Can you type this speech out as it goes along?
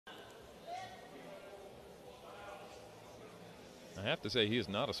I have to say, he is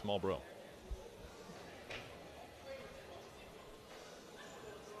not a small bro.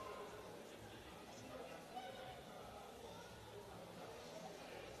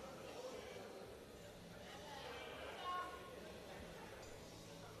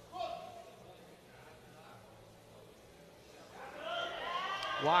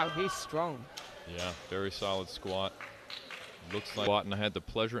 Wow, he's strong. Yeah, very solid squat. Looks like squat, and I had the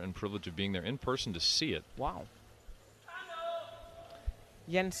pleasure and privilege of being there in person to see it. Wow.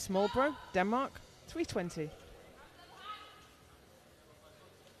 Jens Smalbro, Denmark, 320.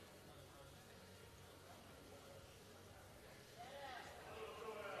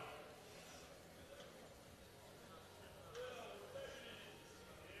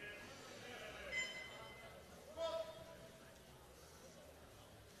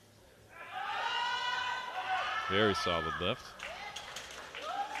 Very solid lift.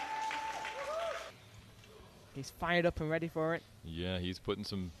 He's fired up and ready for it. Yeah, he's putting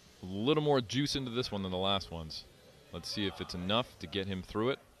a little more juice into this one than the last ones. Let's see if it's enough to get him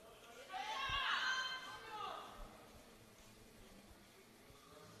through it.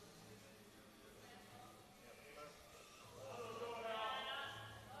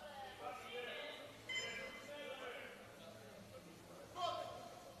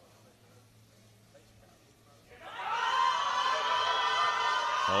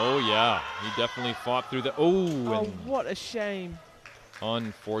 Oh, yeah. He definitely fought through the... Oh, what a shame.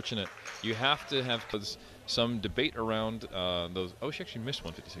 Unfortunate. You have to have some debate around those... Oh, she actually missed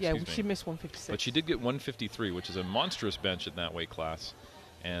 156. Yeah, she missed 156. But she did get 153, which is a monstrous bench at that weight class.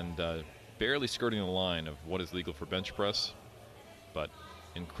 And barely skirting the line of what is legal for bench press. But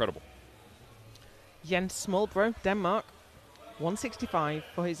incredible. Jens Smalbro, Denmark, 165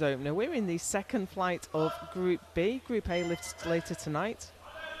 for his opener. We're in the second flight of Group B. Group A lifts later tonight.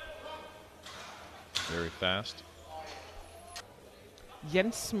 Very fast.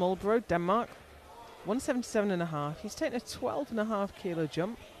 Jens Smalbro, Denmark, 177.5. He's taken a 12.5 kilo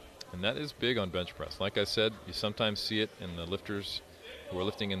jump. And that is big on bench press. Like I said, you sometimes see it in the lifters who are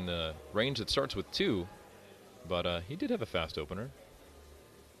lifting in the range that starts with 2. But he did have a fast opener.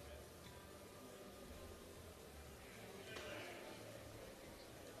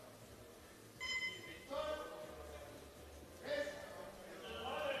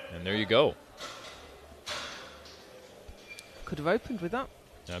 And there you go. Could have opened with that.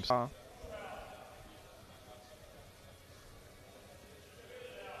 Absolutely.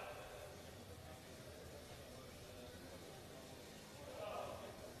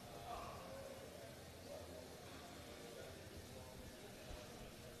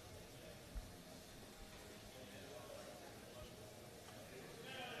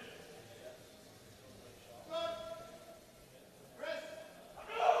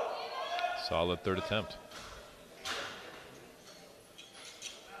 Solid third attempt.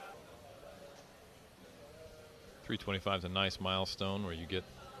 .325 is a nice milestone where you get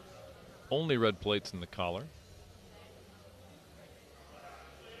only red plates in the collar.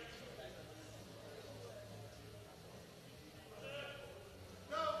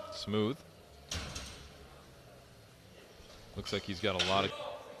 Smooth. Looks like he's got a lot of...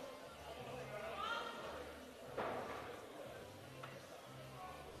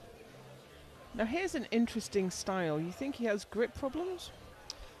 Now here's an interesting style. You think he has grip problems?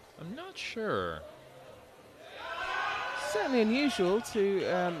 I'm not sure. Certainly unusual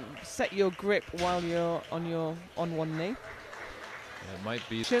to set your grip while you're on one knee. Yeah, it might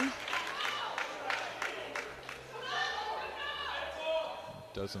be.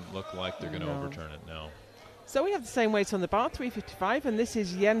 Doesn't look like they're going to overturn it now. So we have the same weight on the bar, 355, and this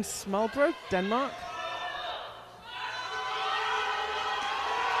is Jens Smalbro, Denmark.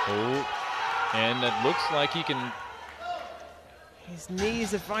 Oh, and it looks like he can... His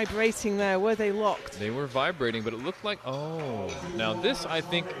knees are vibrating there. Were they locked? They were vibrating, but it looked like... Oh, now this, I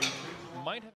think, might have...